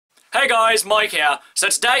Hey guys, Mike here. So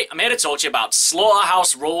today, I'm here to talk to you about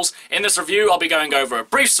Slaughterhouse Rulez. In this review, I'll be going over a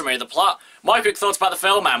brief summary of the plot, my quick thoughts about the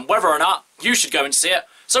film, and whether or not you should go and see it.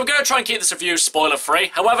 So I'm going to try and keep this review spoiler-free.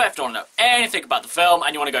 However, if you want to know anything about the film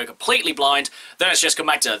and you want to go completely blind, then let's just come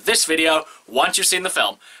back to this video once you've seen the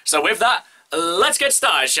film. So with that, let's get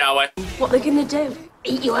started, shall we? What they're gonna do?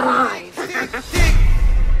 Eat you alive.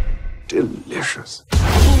 Delicious.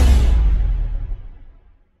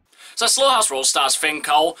 So Slaughterhouse Rulez stars Finn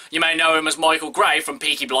Cole. You may know him as Michael Gray from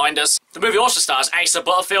Peaky Blinders. The movie also stars Asa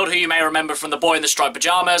Butterfield, who you may remember from The Boy in the Striped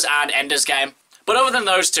Pyjamas and Ender's Game. But other than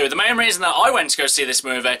those two, the main reason that I went to go see this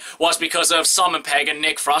movie was because of Simon Pegg and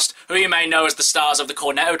Nick Frost, who you may know as the stars of the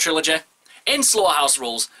Cornetto trilogy. In Slaughterhouse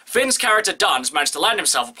Rulez, Finn's character Don has managed to land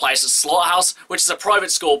himself a place at Slaughterhouse, which is a private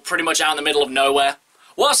school pretty much out in the middle of nowhere.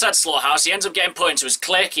 Whilst at Slaughterhouse, he ends up getting put into his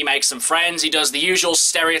clique, he makes some friends, he does the usual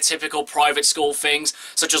stereotypical private school things,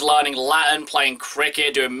 such as learning Latin, playing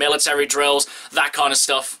cricket, doing military drills, that kind of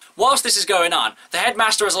stuff. Whilst this is going on, the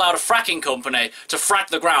headmaster has allowed a fracking company to frack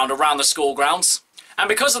the ground around the school grounds. And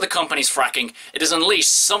because of the company's fracking, it has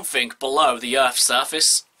unleashed something below the Earth's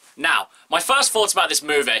surface. Now, my first thoughts about this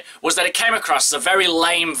movie was that it came across as a very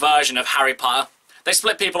lame version of Harry Potter. They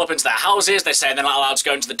split people up into their houses, they say they're not allowed to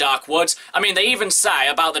go into the dark woods. I mean, they even say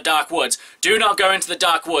about the dark woods, do not go into the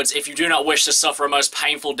dark woods if you do not wish to suffer a most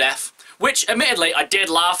painful death. Which, admittedly, I did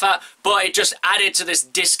laugh at, but it just added to this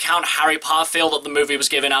discount Harry Potter feel that the movie was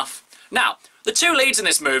giving off. Now, the two leads in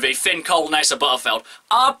this movie, Finn Cole and Asa Butterfield,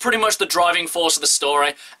 are pretty much the driving force of the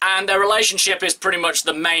story, and their relationship is pretty much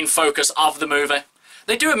the main focus of the movie.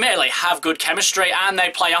 They do admittedly have good chemistry, and they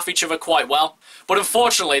play off each other quite well. But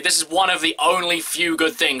unfortunately, this is one of the only few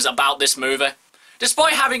good things about this movie.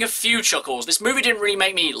 Despite having a few chuckles, this movie didn't really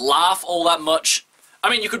make me laugh all that much. I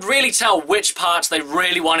mean, you could really tell which parts they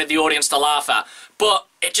really wanted the audience to laugh at, but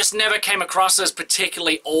it just never came across as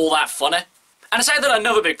particularly all that funny. And I say that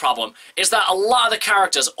another big problem is that a lot of the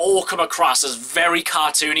characters all come across as very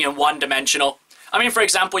cartoony and one-dimensional. I mean, for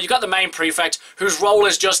example, you've got the main prefect, whose role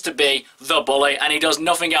is just to be the bully, and he does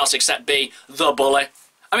nothing else except be the bully.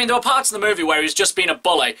 I mean, there were parts in the movie where he's just being a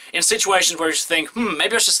bully, in situations where you just think,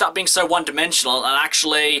 maybe I should stop being so one-dimensional and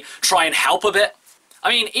actually try and help a bit. I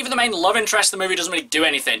mean, even the main love interest in the movie doesn't really do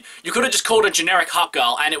anything. You could have just called a generic hot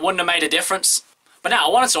girl, and it wouldn't have made a difference. But now, I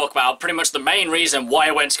want to talk about pretty much the main reason why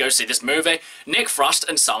I went to go see this movie, Nick Frost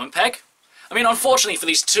and Simon Pegg. I mean, unfortunately for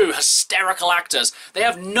these two hysterical actors, they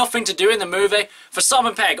have nothing to do in the movie. For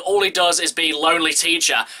Simon Pegg, all he does is be lonely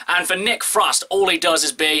teacher, and for Nick Frost, all he does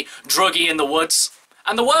is be druggie in the woods.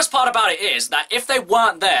 And the worst part about it is that if they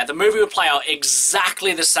weren't there, the movie would play out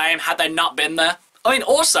exactly the same had they not been there. I mean,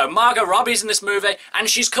 also, Margot Robbie's in this movie, and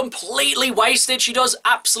she's completely wasted. She does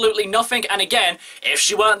absolutely nothing, and again, if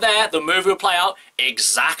she weren't there, the movie would play out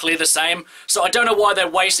exactly the same. So I don't know why they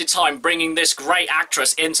wasted time bringing this great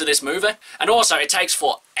actress into this movie. And also, it takes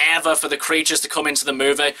forever for the creatures to come into the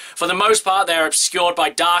movie. For the most part, they're obscured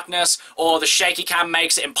by darkness, or the shaky cam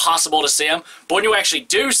makes it impossible to see them. But when you actually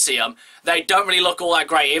do see them, they don't really look all that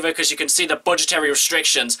great either, because you can see the budgetary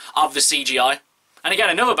restrictions of the CGI. And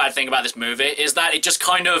again, another bad thing about this movie is that it just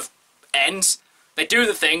kind of ends. They do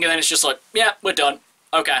the thing, and then it's just like, yeah, we're done.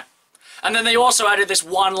 Okay. And then they also added this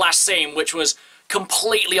one last scene, which was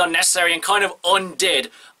completely unnecessary and kind of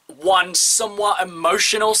undid one somewhat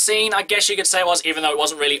emotional scene, I guess you could say it was, even though it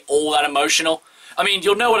wasn't really all that emotional. I mean,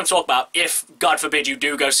 you'll know what I'm talking about if, God forbid, you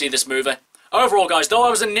do go see this movie. Overall, guys, though I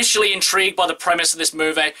was initially intrigued by the premise of this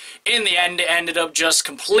movie, in the end it ended up just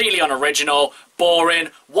completely unoriginal, boring,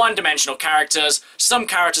 one-dimensional characters, some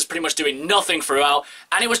characters pretty much doing nothing throughout,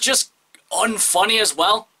 and it was just unfunny as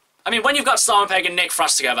well. I mean, when you've got Simon Pegg and Nick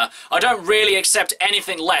Frost together, I don't really accept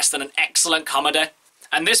anything less than an excellent comedy.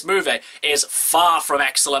 And this movie is far from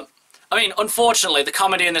excellent. I mean, unfortunately, the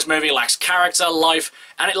comedy in this movie lacks character, life,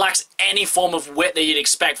 and it lacks any form of wit that you'd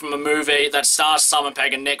expect from a movie that stars Simon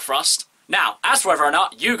Pegg and Nick Frost. Now, as for whether or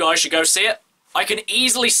not you guys should go see it, I can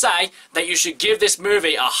easily say that you should give this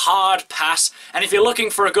movie a hard pass, and if you're looking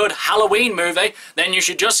for a good Halloween movie, then you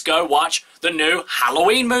should just go watch the new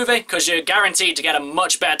Halloween movie, because you're guaranteed to get a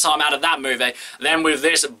much better time out of that movie than with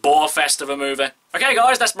this bore fest of a movie. Okay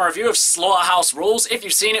guys, that's my review of Slaughterhouse Rulez. If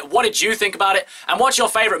you've seen it, what did you think about it? And what's your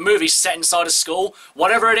favourite movie set inside a school?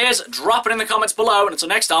 Whatever it is, drop it in the comments below, and until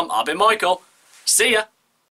next time, I've been Michael. See ya!